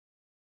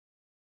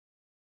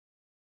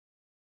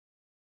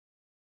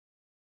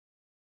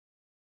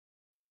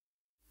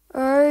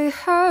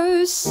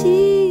have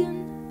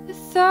seen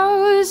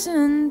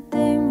 1,000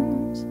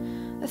 things,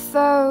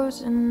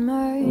 1,000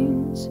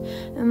 minds,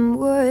 and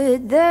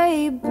what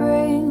they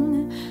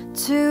bring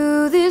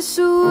to this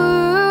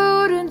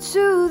world and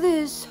to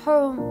this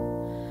home.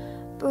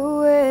 But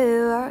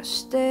where I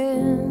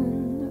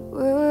stand,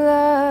 well,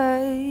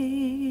 I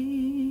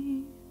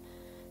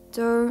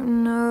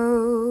don't know.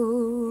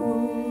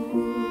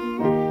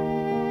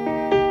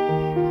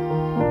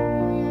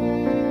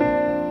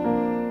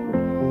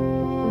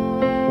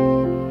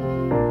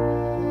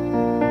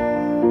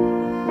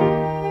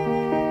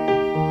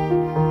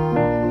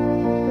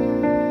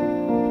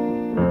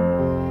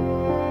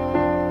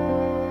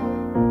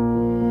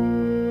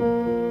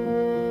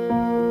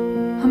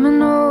 I'm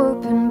an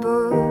open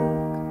book.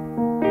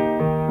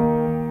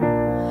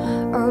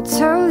 I'll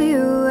tell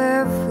you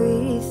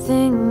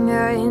everything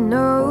I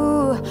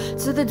know,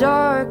 to the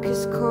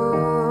darkest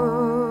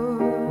corners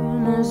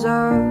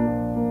of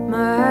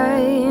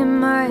my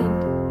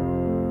mind.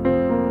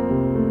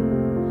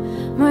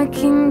 My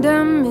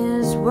kingdom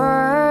is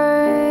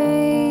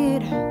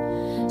wide,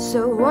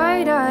 so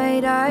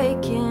wide-eyed I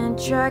can't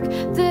track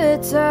the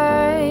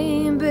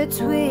time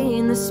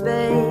between the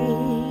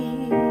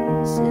spaces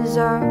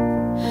of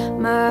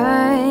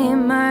my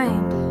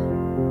mind.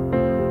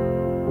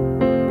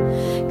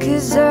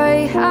 'Cause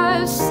I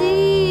have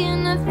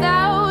seen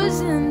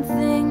 1,000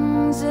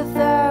 things,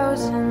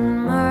 1,000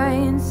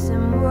 minds,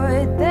 and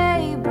what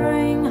they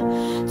bring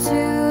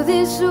to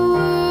this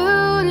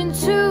world and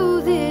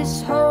to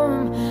this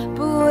home.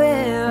 But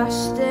where I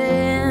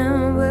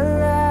stand,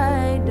 well,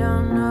 I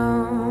don't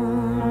know.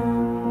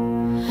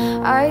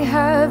 I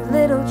have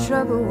little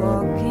trouble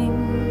walking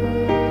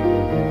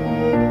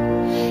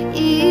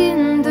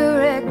in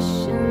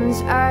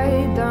directions I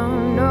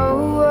don't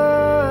know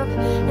of,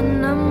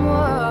 and I'm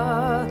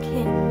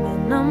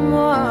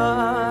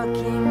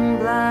walking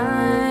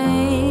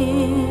blind.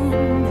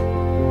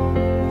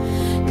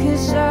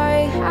 'Cause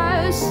I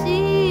have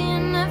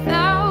seen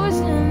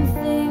 1,000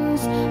 things,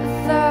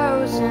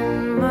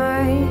 1,000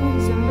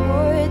 minds, and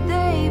what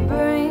they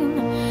bring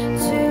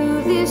to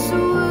this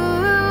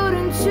world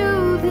and to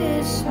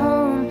this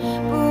home.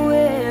 But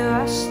where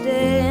I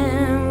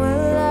stand,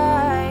 well,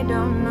 I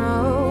don't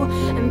know.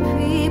 And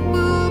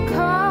people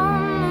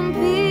come and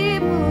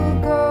people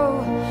go,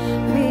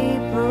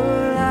 people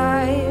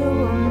I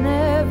will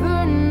never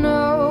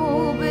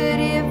know. But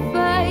if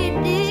I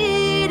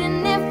did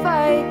and if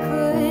I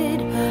could,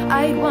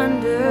 I'd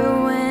wonder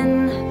when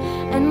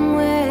and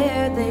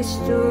where they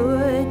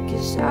stood.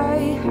 'Cause I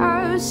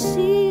have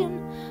seen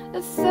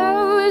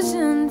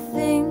 1,000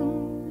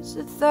 things,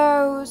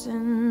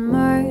 1,000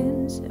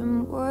 minds, and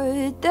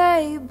what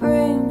they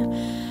bring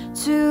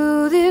to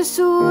this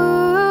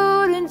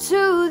world and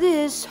to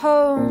this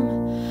home.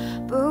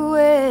 But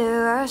where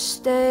I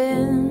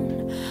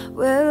stand,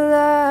 well,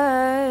 I